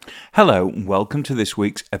Hello, and welcome to this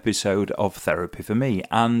week's episode of Therapy for Me,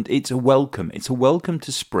 and it's a welcome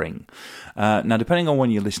to spring. Now, depending on when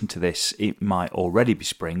you listen to this, it might already be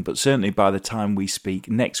spring, but certainly by the time we speak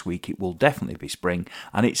next week, it will definitely be spring,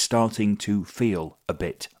 and it's starting to feel a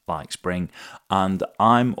bit like spring, and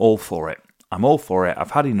I'm all for it.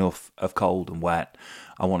 I've had enough of cold and wet.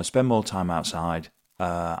 I want to spend more time outside.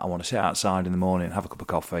 I want to sit outside in the morning and have a cup of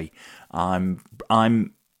coffee.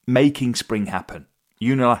 I'm making spring happen.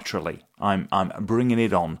 Unilaterally, I'm bringing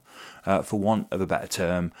it on, for want of a better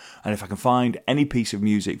term. And if I can find any piece of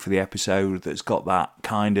music for the episode that's got that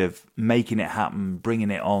kind of making it happen, bringing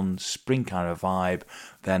it on, spring kind of vibe,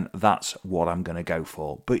 then that's what I'm going to go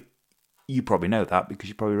for. But you probably know that because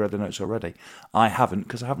you probably read the notes already. I haven't,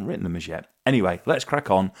 because I haven't written them as yet. Anyway, let's crack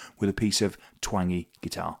on with a piece of twangy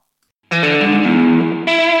guitar.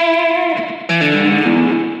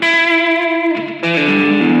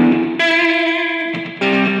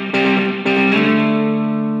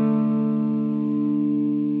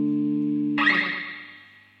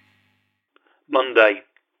 Monday.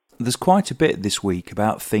 There's quite a bit this week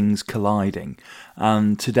about things colliding,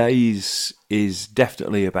 and today's is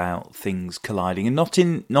definitely about things colliding, and not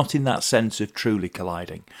in that sense of truly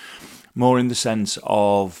colliding, more in the sense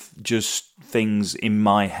of just things in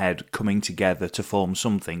my head coming together to form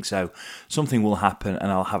something. So something will happen and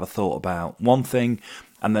I'll have a thought about one thing,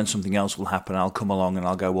 and then something else will happen and I'll come along and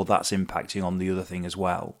I'll go, well, that's impacting on the other thing as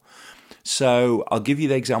well. So I'll give you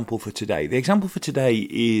the example for today. The example for today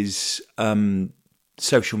is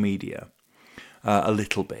social media, a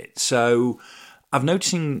little bit. So I'm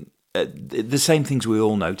noticing the same things we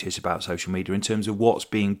all notice about social media in terms of what's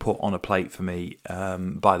being put on a plate for me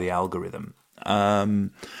by the algorithm.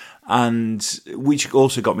 And which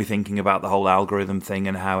also got me thinking about the whole algorithm thing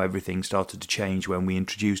and how everything started to change when we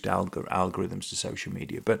introduced algorithms to social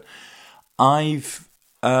media. But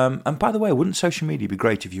and by the way, wouldn't social media be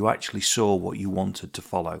great if you actually saw what you wanted to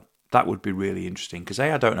follow? That would be really interesting, because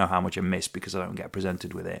A, I don't know how much I miss because I don't get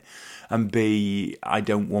presented with it, and B, I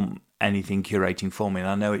don't want anything curating for me, and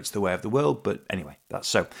I know it's the way of the world, but anyway, that's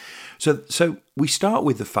so. So we start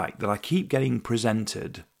with the fact that I keep getting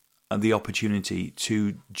presented the opportunity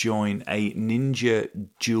to join a Ninja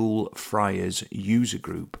Jewel Friars user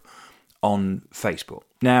group on Facebook.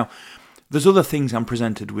 Now, there's other things I'm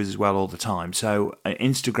presented with as well all the time. So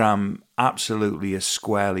Instagram absolutely has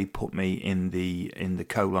squarely put me in the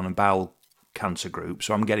colon and bowel cancer group.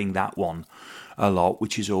 So I'm getting that one a lot,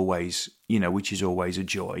 which is always a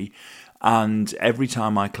joy. And every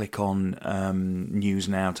time I click on news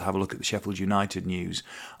now to have a look at the Sheffield United news,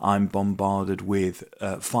 I'm bombarded with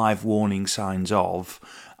 5 warning signs of,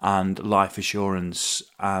 and life assurance,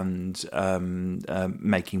 and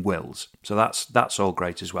making wills. So that's all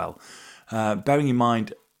great as well. Bearing in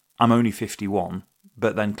mind, I'm only 51,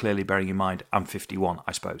 but then clearly bearing in mind, I'm 51,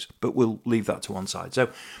 I suppose. But we'll leave that to one side. So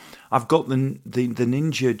I've got the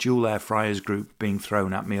Ninja Jewel Air Fryers group being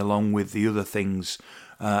thrown at me, along with the other things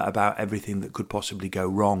about everything that could possibly go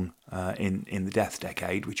wrong in the death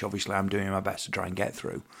decade, which obviously I'm doing my best to try and get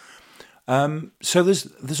through. So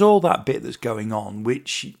there's all that bit that's going on,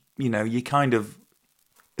 which, you kind of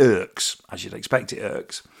irks, as you'd expect it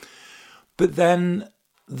irks. But then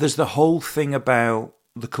there's the whole thing about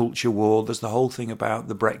the culture war, there's the whole thing about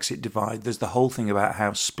the Brexit divide, there's the whole thing about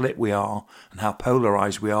how split we are and how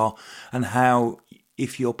polarised we are, and how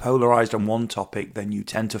if you're polarised on one topic, then you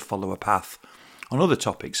tend to follow a path on other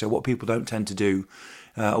topics. So what people don't tend to do,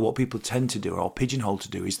 or what people tend to do, or pigeonhole to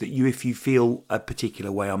do, is that if you feel a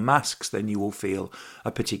particular way on masks, then you will feel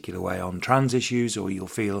a particular way on trans issues, or you'll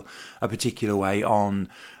feel a particular way on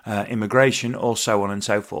immigration, or so on and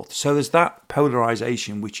so forth. So there's that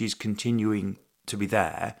polarisation which is continuing to be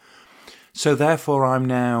there. So therefore I'm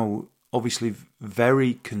now obviously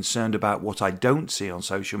very concerned about what I don't see on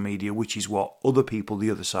social media, which is what other people,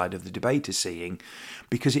 the other side of the debate, are seeing,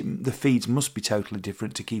 because the feeds must be totally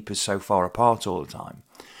different to keep us so far apart all the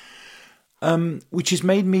time. Which has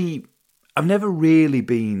made me... I've never really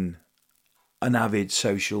been an avid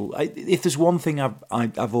social... If there's one thing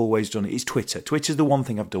I've always done, it's Twitter. Twitter's the one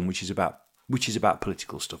thing I've done which is about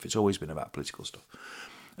political stuff. It's always been about political stuff.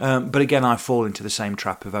 But again, I fall into the same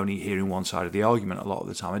trap of only hearing one side of the argument a lot of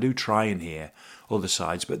the time. I do try and hear other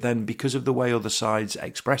sides, but then because of the way other sides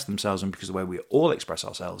express themselves, and because of the way we all express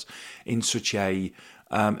ourselves in such a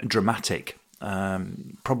dramatic,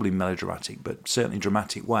 probably melodramatic, but certainly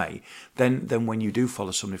dramatic way, then when you do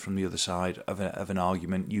follow somebody from the other side of an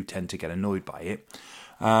argument, you tend to get annoyed by it.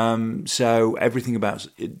 So everything about,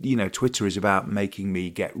 Twitter is about making me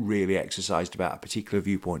get really exercised about a particular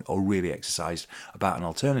viewpoint, or really exercised about an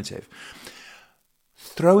alternative.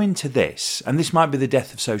 throw into this, and this might be the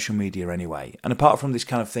death of social media anyway, and apart from this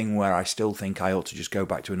kind of thing where I still think I ought to just go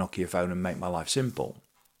back to a Nokia phone and make my life simple,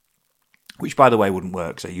 which, by the way, wouldn't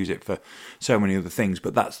work because I use it for so many other things,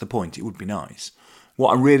 but that's the point. It would be nice.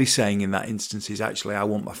 What I'm really saying in that instance is actually I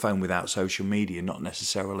want my phone without social media, not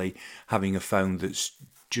necessarily having a phone that's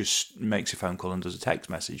just makes a phone call and does a text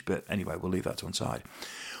message. But anyway, we'll leave that to one side.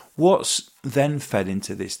 What's then fed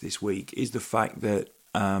into this week is the fact that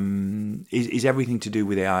is everything to do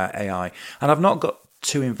with AI. And I've not got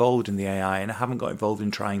too involved in the AI, and I haven't got involved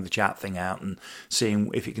in trying the chat thing out and seeing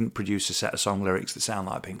if it can produce a set of song lyrics that sound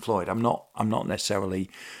like Pink Floyd. I'm not necessarily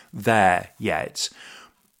there yet,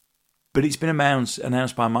 but it's been announced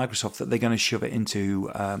by Microsoft that they're going to shove it into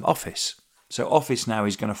Office. So Office now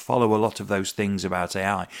is going to follow a lot of those things about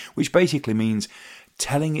AI, which basically means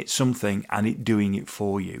telling it something and it doing it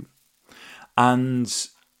for you. And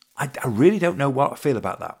I really don't know what I feel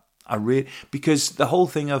about that. Because the whole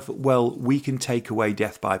thing of, well, we can take away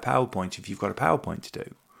death by PowerPoint if you've got a PowerPoint to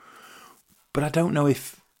do. But I don't know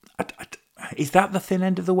if... is that the thin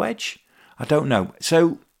end of the wedge? I don't know.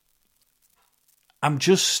 So I'm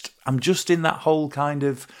just in that whole kind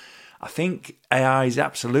of... I think AI is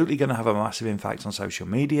absolutely going to have a massive impact on social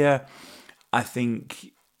media. I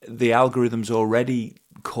think the algorithms already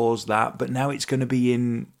cause that, but now it's going to be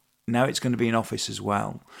in Office as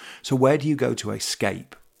well. So where do you go to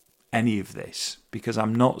escape any of this? Because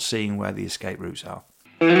I'm not seeing where the escape routes are.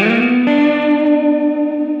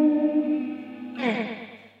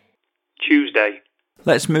 Tuesday.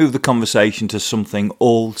 Let's move the conversation to something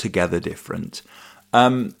altogether different.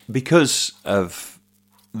 Because of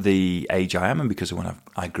the age I am and because of when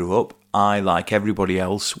I grew up, I, like everybody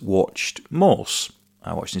else, watched Morse.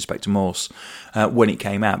 I watched Inspector Morse when it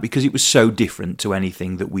came out because it was so different to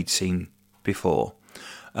anything that we'd seen before.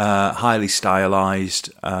 Highly stylised,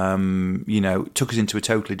 took us into a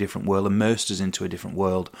totally different world, immersed us into a different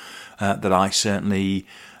world that I certainly...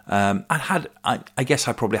 I guess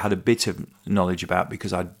I probably had a bit of knowledge about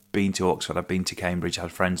because I'd been to Oxford, I'd been to Cambridge, I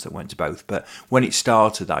had friends that went to both. But when it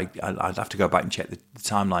started, I'd have to go back and check the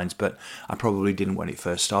timelines, but I probably didn't when it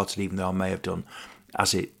first started, even though I may have done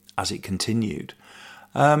as it continued.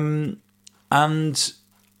 And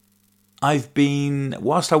I've been,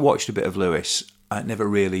 whilst I watched a bit of Lewis, it never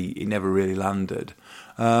really landed.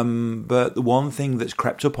 But the one thing that's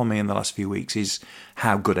crept up on me in the last few weeks is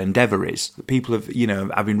how good Endeavour is. People have,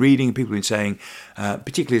 I've been reading, people have been saying,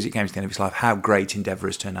 particularly as it came to the end of its life, how great Endeavour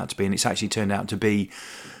has turned out to be. And it's actually turned out to be,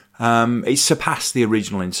 it's surpassed the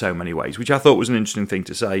original in so many ways, which I thought was an interesting thing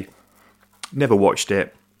to say. Never watched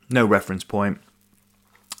it, no reference point.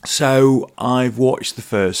 So I've watched the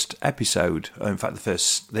first episode, in fact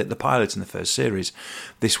the pilot in the first series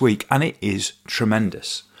this week, and it is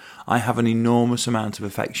tremendous. I have an enormous amount of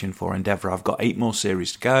affection for Endeavour. I've got 8 more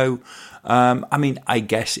series to go. I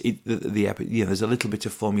guess there's a little bit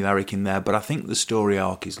of formulaic in there, but I think the story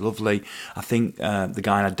arc is lovely. I think the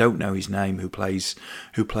guy, and I don't know his name, who plays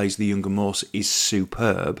the younger Morse, is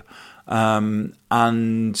superb.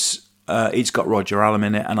 It's got Roger Allam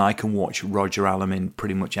in it, and I can watch Roger Allam in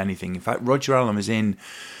pretty much anything. In fact, Roger Allam is in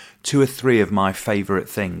 2 or 3 of my favourite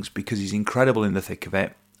things because he's incredible in the thick of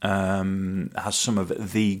it. Has some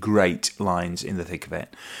of the great lines in the thick of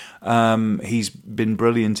it. He's been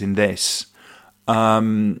brilliant in this,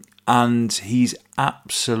 and he's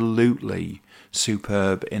absolutely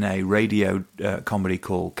superb in a radio comedy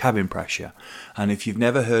called Cabin Pressure. And if you've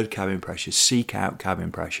never heard Cabin Pressure, seek out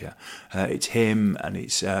Cabin Pressure. It's him and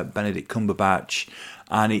it's Benedict Cumberbatch,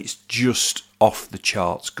 and it's just off the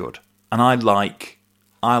charts good. And I like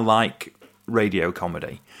radio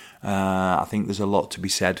comedy. I think there's a lot to be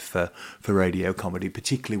said for radio comedy,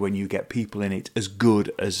 particularly when you get people in it as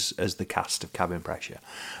good as the cast of Cabin Pressure.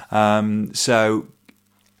 So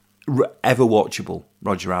ever watchable,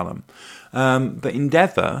 Roger Allam. But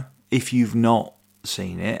Endeavour, if you've not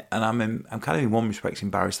seen it, and I'm kind of in one respect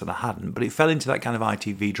embarrassed that I hadn't, but it fell into that kind of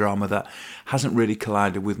ITV drama that hasn't really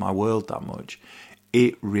collided with my world that much.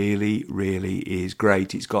 It really, really is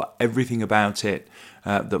great. It's got everything about it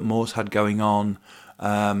that Morse had going on,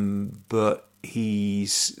 but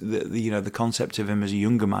he's the concept of him as a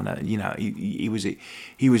younger man. He was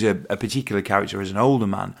a particular character as an older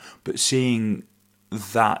man, but seeing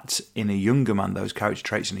that in a younger man, those character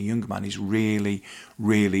traits in a younger man, is really,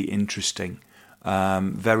 really interesting.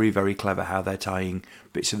 Very, very clever how they're tying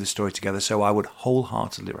bits of the story together. So I would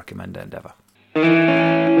wholeheartedly recommend Endeavour.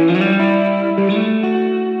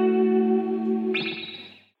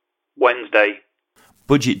 Wednesday.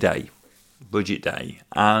 Budget day.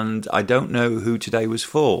 And I don't know who today was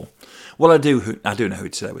for. Well, I do know who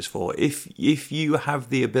today was for. If you have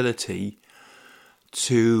the ability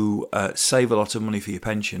to save a lot of money for your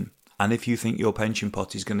pension, and if you think your pension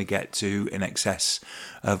pot is going to get to in excess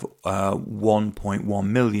of 1.1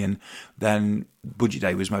 million, then Budget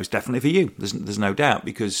Day was most definitely for you. There's no doubt,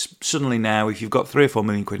 because suddenly now, if you've got 3 or 4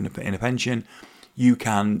 million quid in a pension, you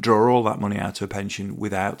can draw all that money out of a pension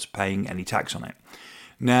without paying any tax on it.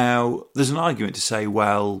 Now, there's an argument to say,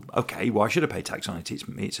 well, okay, why should I pay tax on it?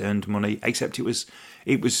 It's earned money, except it was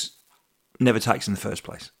never taxed in the first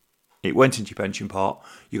place. It went into your pension pot.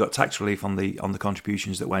 You got tax relief on the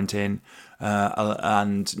contributions that went in,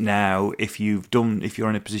 and now if you're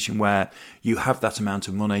in a position where you have that amount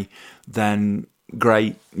of money, then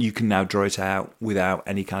great, you can now draw it out without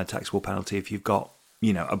any kind of taxable penalty if you've got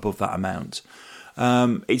above that amount.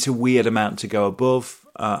 It's a weird amount to go above.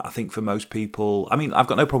 I think for most people, I mean, I've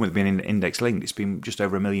got no problem with being index linked. It's been just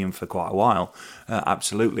over $1 million for quite a while.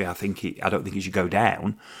 Absolutely, I don't think it should go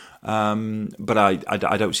down. But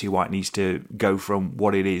I don't see why it needs to go from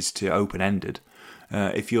what it is to open-ended.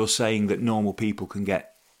 If you're saying that normal people can get,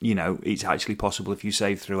 it's actually possible if you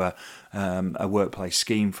save through a workplace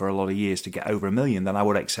scheme for a lot of years to get over $1 million, then I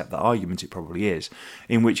would accept that argument. It probably is.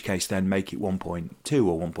 In which case, then make it 1.2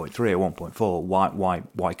 or 1.3 or 1.4.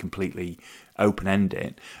 Why completely open-end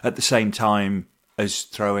it at the same time as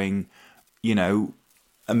throwing, 1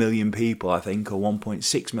 million people, I think, or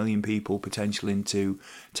 1.6 million people potentially into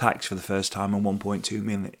tax for the first time, and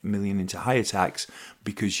 1.2 million into higher tax,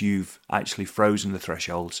 because you've actually frozen the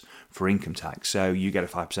thresholds for income tax. So you get a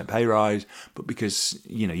 5% pay rise, but because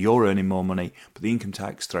you're earning more money, but the income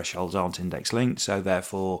tax thresholds aren't index linked, so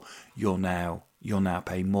therefore you're now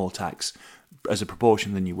paying more tax as a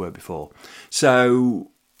proportion than you were before. So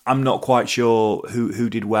I'm not quite sure who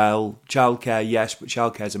did well. Childcare, yes, but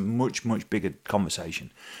childcare is a much, much bigger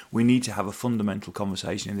conversation. We need to have a fundamental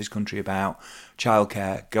conversation in this country about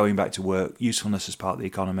childcare, going back to work, usefulness as part of the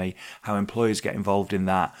economy, how employers get involved in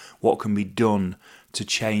that, what can be done to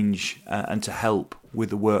change and to help with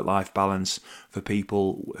the work-life balance for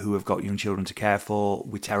people who have got young children to care for.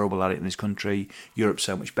 We're terrible at it in this country. Europe's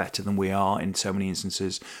so much better than we are in so many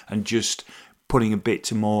instances, and just putting a bit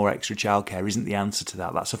to more extra childcare isn't the answer to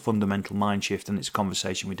that. That's a fundamental mind shift, and it's a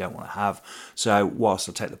conversation we don't want to have. So whilst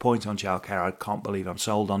I take the point on childcare, I can't believe I'm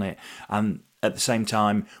sold on it. And at the same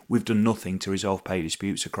time, we've done nothing to resolve pay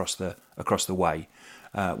disputes across the way.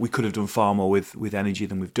 We could have done far more with energy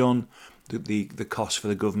than we've done. The cost for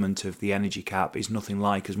the government of the energy cap is nothing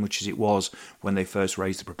like as much as it was when they first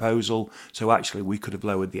raised the proposal. So actually, we could have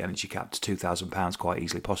lowered the energy cap to £2,000 quite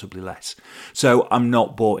easily, possibly less. So I'm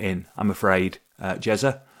not bought in, I'm afraid.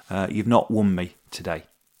 Jezza, you've not won me today.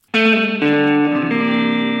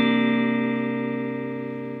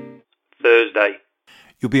 Thursday.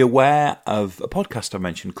 You'll be aware of a podcast I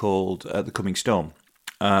mentioned called The Coming Storm,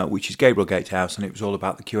 which is Gabriel Gatehouse, and it was all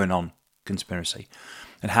about the QAnon conspiracy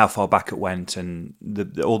and how far back it went, and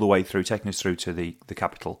all the way through, taking us through to the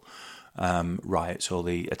Capitol riots, or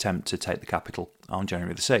the attempt to take the Capitol on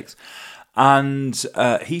January the 6th. And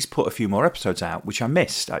he's put a few more episodes out, which I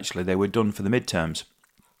missed, actually. They were done for the midterms.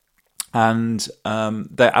 And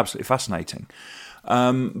they're absolutely fascinating.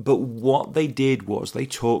 But what they did was they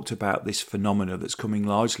talked about this phenomena that's coming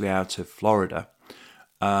largely out of Florida.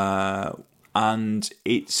 And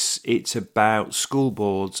it's about school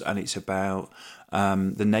boards, and it's about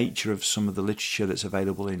the nature of some of the literature that's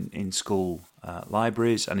available in school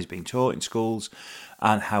libraries and is being taught in schools,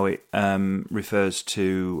 and how it refers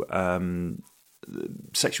to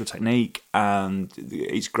sexual technique, and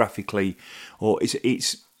it's graphically, or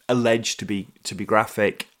it's alleged to be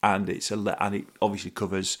graphic, and and it obviously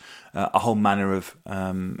covers a whole manner of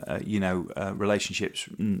relationships,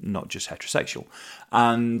 not just heterosexual.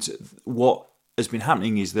 And what has been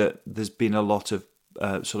happening is that there's been a lot of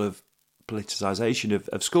sort of politicization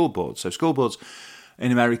of school boards. So school boards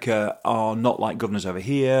in America are not like governors over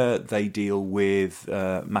here. They deal with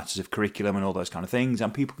matters of curriculum and all those kind of things,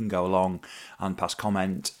 and people can go along and pass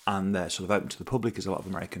comment, and they're sort of open to the public, as a lot of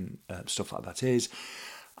American stuff like that is.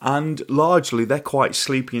 And largely, they're quite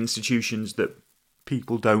sleepy institutions that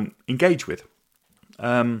people don't engage with.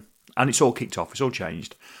 And it's all kicked off. It's all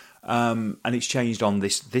changed. And it's changed on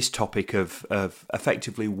this topic of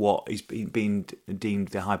effectively what is being deemed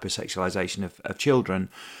the hypersexualization of children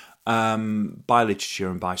by literature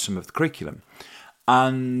and by some of the curriculum.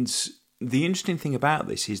 And the interesting thing about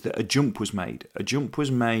this is that a jump was made. A jump was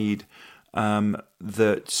made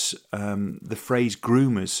that the phrase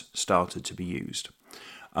groomers started to be used.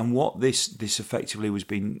 And what this effectively was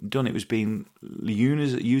being done, it was being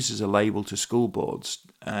used as a label to school boards,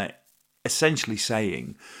 essentially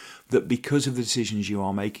saying that because of the decisions you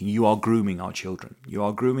are making, you are grooming our children. You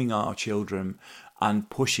are grooming our children, and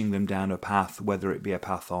pushing them down a path, whether it be a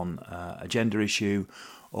path on a gender issue,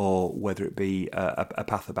 or whether it be a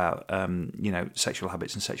path about sexual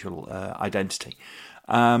habits and sexual identity,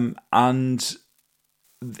 and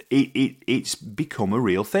it's become a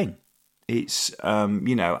real thing. It's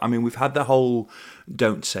we've had the whole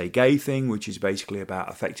 "don't say gay" thing, which is basically about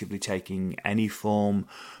effectively taking any form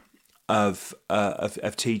of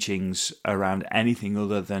teachings around anything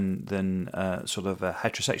other than sort of a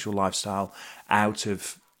heterosexual lifestyle out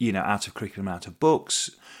of curriculum, out of books,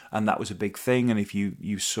 and that was a big thing. And if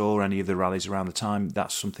you saw any of the rallies around the time,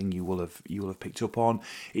 that's something you will have picked up on.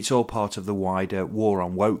 It's all part of the wider war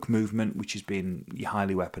on woke movement, which has been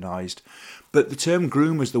highly weaponized. But the term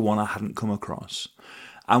groom was the one I hadn't come across.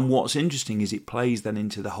 And what's interesting is it plays then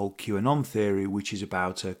into the whole QAnon theory, which is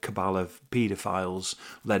about a cabal of paedophiles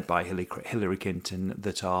led by Hillary Clinton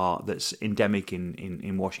that's endemic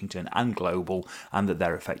in Washington and global, and that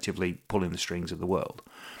they're effectively pulling the strings of the world.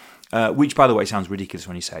 Which, by the way, sounds ridiculous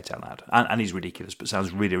when you say it out loud. And is ridiculous, but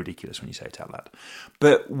sounds really ridiculous when you say it out loud.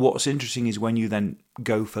 But what's interesting is when you then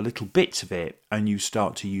go for little bits of it and you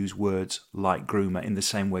start to use words like groomer in the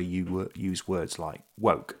same way you use words like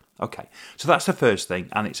woke. Okay, so that's the first thing,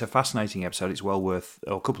 and it's a fascinating episode. It's a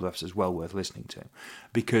couple of episodes well worth listening to,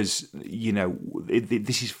 because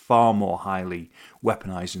this is far more highly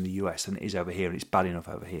weaponized in the US than it is over here, and it's bad enough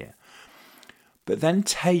over here. But then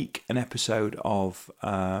take an episode of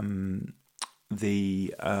the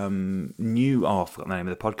new. I forgot the name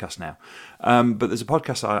of the podcast now, but there's a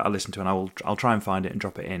podcast I listen to, and I'll try and find it and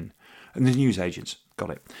drop it in. And the News Agents,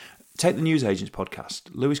 got it. Take the News Agents podcast.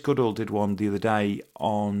 Lewis Goodall did one the other day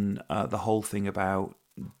on the whole thing about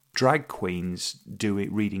drag queens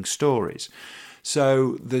reading stories.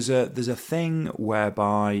 So there's a thing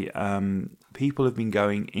whereby people have been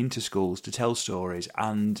going into schools to tell stories,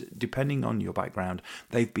 and depending on your background,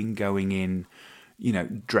 they've been going in,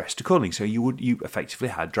 dressed accordingly. So you effectively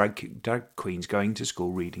had drag queens going to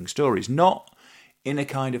school reading stories, not in a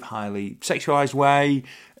kind of highly sexualized way,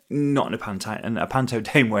 not in a panto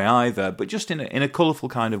dame way either, but just in a colourful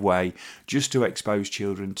kind of way, just to expose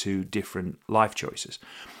children to different life choices.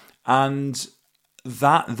 And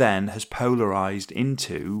that then has polarised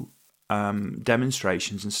into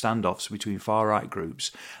demonstrations and standoffs between far-right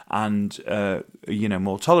groups and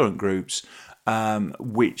more tolerant groups,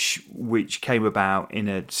 which came about in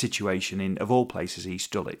a situation in, of all places,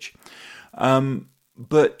 East Dulwich.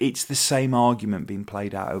 But it's the same argument being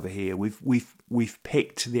played out over here. We've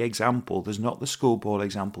picked the example. There's not the school board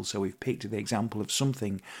example, so we've picked the example of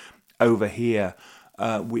something over here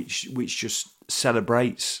which just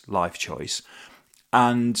celebrates life choice,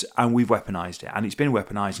 and we've weaponised it, and it's been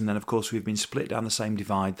weaponised. And then, of course, we've been split down the same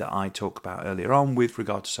divide that I talked about earlier on with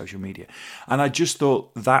regard to social media. And I just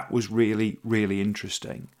thought that was really, really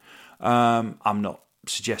interesting. I'm not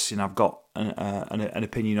suggesting I've got an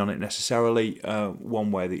opinion on it necessarily,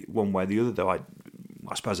 one way or the other, though I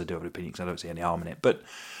suppose I do have an opinion because I don't see any harm in it. But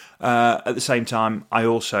at the same time, I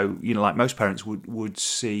also, like most parents would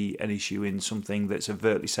see an issue in something that's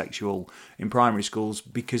overtly sexual in primary schools,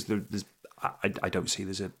 because I don't see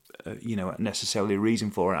there's a necessarily a reason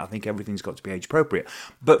for it. I think everything's got to be age appropriate.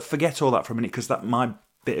 But forget all that for a minute, because my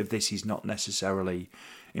bit of this is not necessarily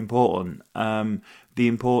important. The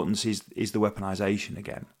importance is the weaponisation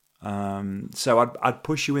again. So I'd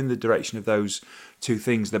push you in the direction of those two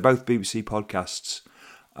things. They're both BBC podcasts,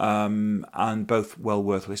 and both well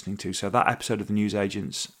worth listening to. So that episode of the News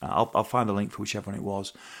Agents, I'll find a link for whichever one it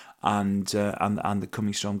was, and the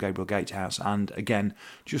Coming Storm Gabriel Gatehouse, and again,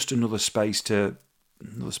 just another space to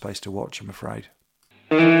watch, I'm afraid.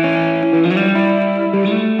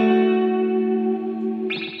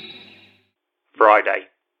 Friday.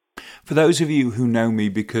 For those of you who know me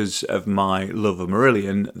because of my love of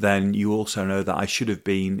Marillion, then you also know that I should have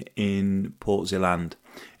been in Port Zeeland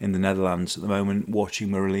in the Netherlands at the moment, watching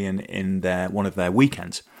Marillion in one of their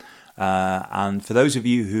weekends. And for those of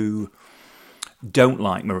you who don't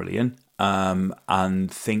like Marillion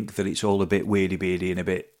and think that it's all a bit weirdy-beardy and a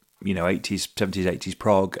bit 80s, 70s, 80s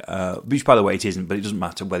prog, which, by the way, it isn't, but it doesn't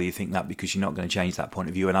matter whether you think that, because you're not going to change that point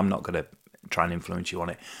of view, and I'm not going to try and influence you on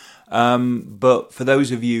it. But for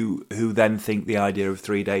those of you who then think the idea of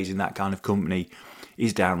 3 days in that kind of company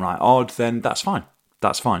is downright odd, then that's fine.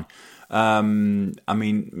 That's fine. I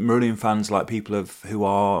mean, Marillion fans, like people who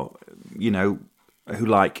are, who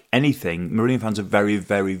like anything, Marillion fans are very,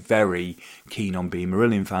 very, very keen on being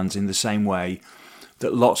Marillion fans, in the same way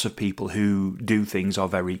that lots of people who do things are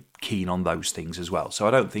very keen on those things as well. So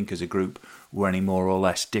I don't think as a group we're any more or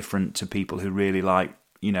less different to people who really like,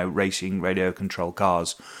 racing radio control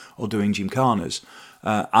cars or doing gymkhanas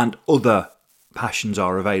and other passions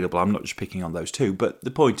are available. I'm not just picking on those two, but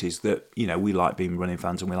the point is that, we like being running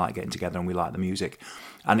fans and we like getting together and we like the music.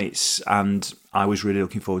 And I was really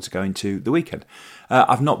looking forward to going to the weekend.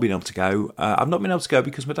 I've not been able to go. I've not been able to go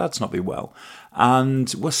because my dad's not been well.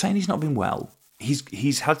 And we're saying he's not been well.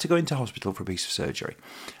 He's had to go into hospital for a piece of surgery.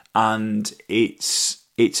 And it's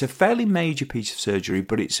a fairly major piece of surgery,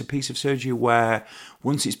 but it's a piece of surgery where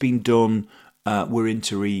once it's been done, we're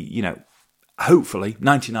into hopefully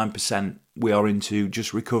 99% we are into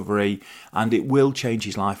just recovery, and it will change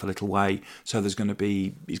his life a little way. So he's going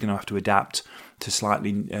to have to adapt to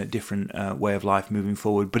slightly different way of life moving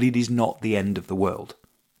forward. But it is not the end of the world.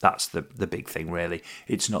 That's the big thing, really.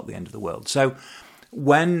 It's not the end of the world. So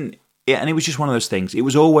and it was just one of those things. It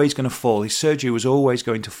was always going to fall. His surgery was always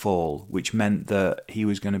going to fall, which meant that he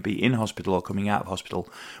was going to be in hospital or coming out of hospital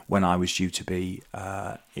when I was due to be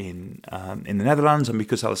in the Netherlands. And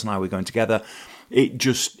because Alice and I were going together, it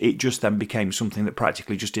just then became something that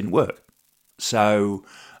practically just didn't work. So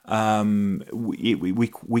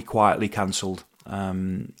we quietly cancelled.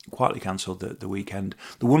 The weekend.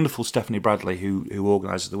 The wonderful Stephanie Bradley, who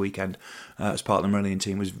organises the weekend as part of the Marillion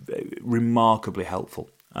team, was remarkably helpful.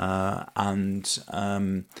 And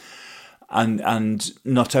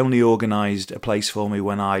not only organised a place for me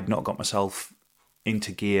when I'd not got myself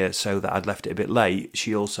into gear so that I'd left it a bit late,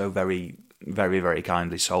 she also very, very, very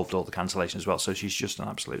kindly solved all the cancellations as well. So she's just an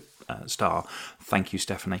absolute star. Thank you,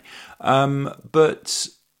 Stephanie. But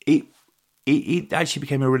it actually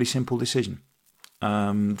became a really simple decision.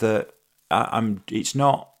 It's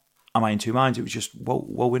not, am I in two minds? It was just, well,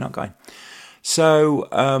 we're not going. So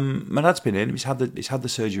my dad's been in. He's had the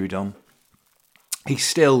surgery done. He's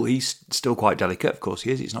still quite delicate. Of course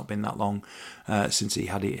he is. It's not been that long since he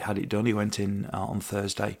had it done. He went in on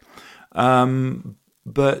Thursday.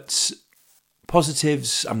 But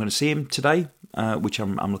positives. I'm going to see him today, which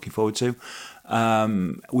I'm looking forward to.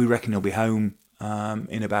 We reckon he'll be home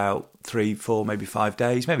in about 3, 4, maybe 5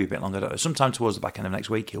 days, maybe a bit longer. I don't know. Sometime towards the back end of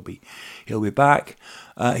next week, he'll be back.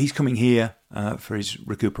 He's coming here for his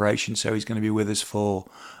recuperation, so he's going to be with us for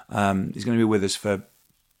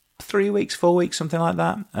 3 weeks, 4 weeks, something like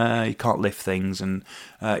that. He can't lift things, and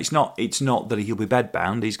it's not that he'll be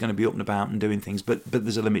bedbound. He's going to be up and about and doing things, but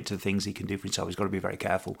there's a limit to the things he can do for himself. He's got to be very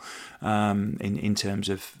careful in terms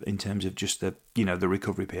of just the the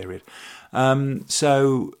recovery period.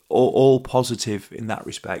 So all positive in that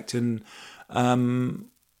respect, and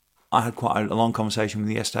I had quite a long conversation with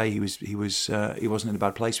him yesterday. He wasn't in a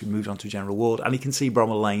bad place. We moved on to a general ward, and he can see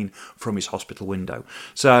Bromwell Lane from his hospital window.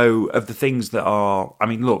 So of the things that are, I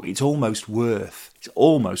mean, look, it's almost worth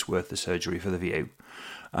the surgery for the view.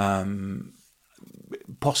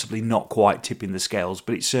 Possibly not quite tipping the scales,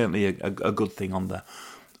 but it's certainly a good thing on the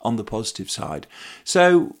positive side.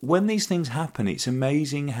 So when these things happen, it's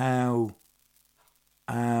amazing how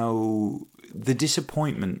the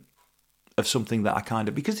disappointment of something that I kind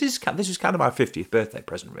of, because this was kind of my 50th birthday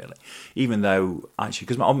present, really, even though actually,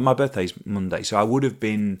 because my birthday's Monday, so I would have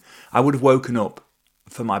woken up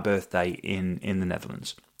for my birthday in the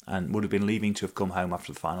Netherlands and would have been leaving to have come home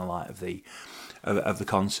after the final night of the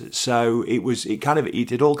concert. So it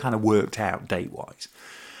had all kind of worked out date wise,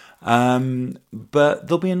 but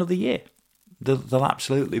there'll be another year. There'll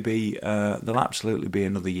absolutely be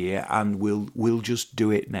another year, and we'll just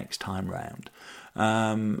do it next time round.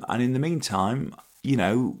 And in the meantime,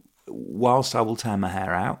 whilst I will tear my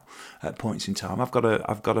hair out at points in time, I've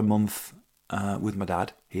got a month with my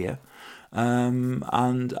dad here,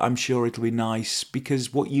 and I'm sure it'll be nice,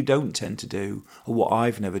 because what you don't tend to do, or what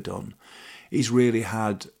I've never done, is really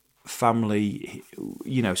had family.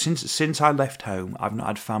 Since I left home, I've not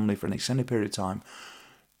had family for an extended period of time,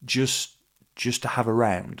 just to have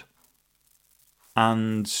around,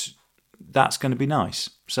 and that's going to be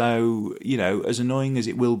nice. So, as annoying as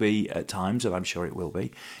it will be at times, and I'm sure it will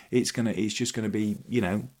be, it's just going to be,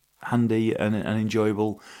 handy and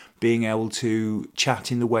enjoyable, being able to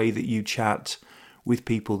chat in the way that you chat with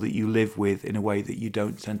people that you live with, in a way that you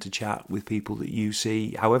don't tend to chat with people that you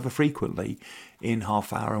see, however frequently, in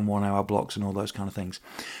half-hour and 1 hour blocks and all those kind of things.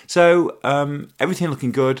 So, everything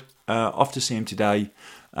looking good. Off to see him today.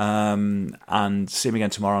 And see him again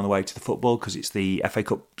tomorrow on the way to the football, because it's the FA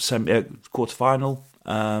Cup quarter-final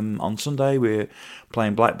on Sunday. We're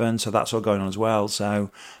playing Blackburn, so that's all going on as well. So,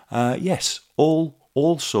 yes, all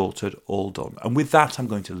sorted, all done. And with that, I'm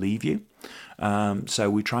going to leave you. So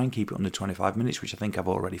we try and keep it under 25 minutes, which I think I've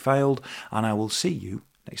already failed, and I will see you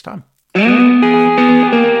next time.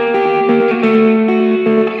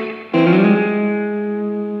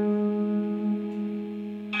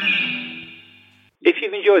 If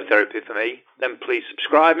you've enjoyed Therapy for Me, then please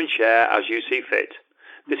subscribe and share as you see fit.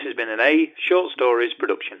 This has been an A Short Stories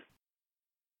production.